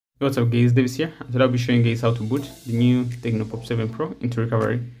What's up guys, Davis here, and today I'll be showing you guys how to boot the new Tecno Pop 7 Pro into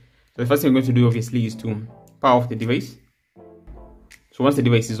recovery. So the first thing we're going to do obviously is to power off the device. So once the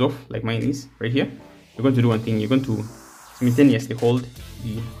device is off, like mine is right here, you're going to do one thing. You're going to simultaneously hold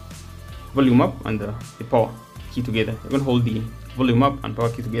the volume up and the power key together. You're going to hold the volume up and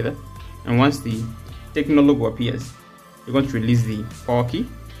power key together, and once the Tecno logo appears, you're going to release the power key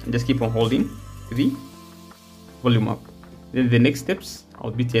and just keep on holding the volume up. Then the next steps I'll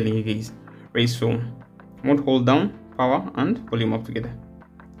be telling you guys, right? So I want to hold down power and volume up together.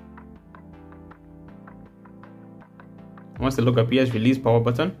 Once the logo appears, release power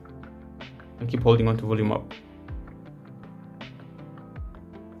button and keep holding on to volume up.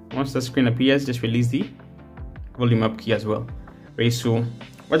 Once the screen appears, just release the volume up key as well, right? So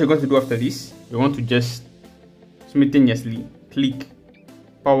what you're going to do after this, you want to just simultaneously click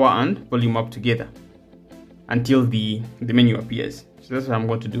power and volume up together until the menu appears. So that's what I'm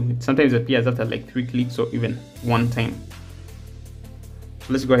going to do. It sometimes appears after like 3 clicks or even 1 time.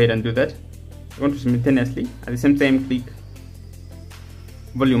 So let's go ahead and do that. I'm going to simultaneously at the same time click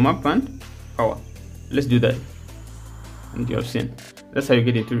volume up and power. Let's do that. And you have seen that's how you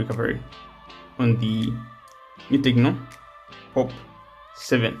get into recovery on the new Tecno Pop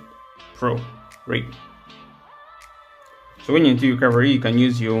 7 Pro, right? So when you're into recovery, you can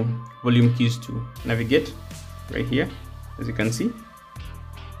use your volume keys to navigate right here. As you can see,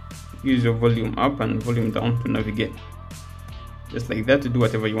 use your volume up and volume down to navigate, just like that, to do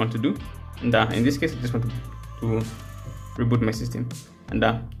whatever you want to do. And in this case, I just want to reboot my system, and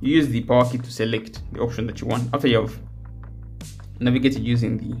you use the power key to select the option that you want. After you have navigated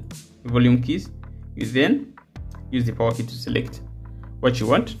using the volume keys, you then use the power key to select what you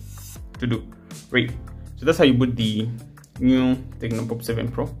want to do, right? So that's how you boot the new Tecno Pop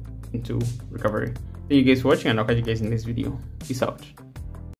 7 Pro into recovery. Thank you guys for watching, and I'll catch you guys in this video. Peace out.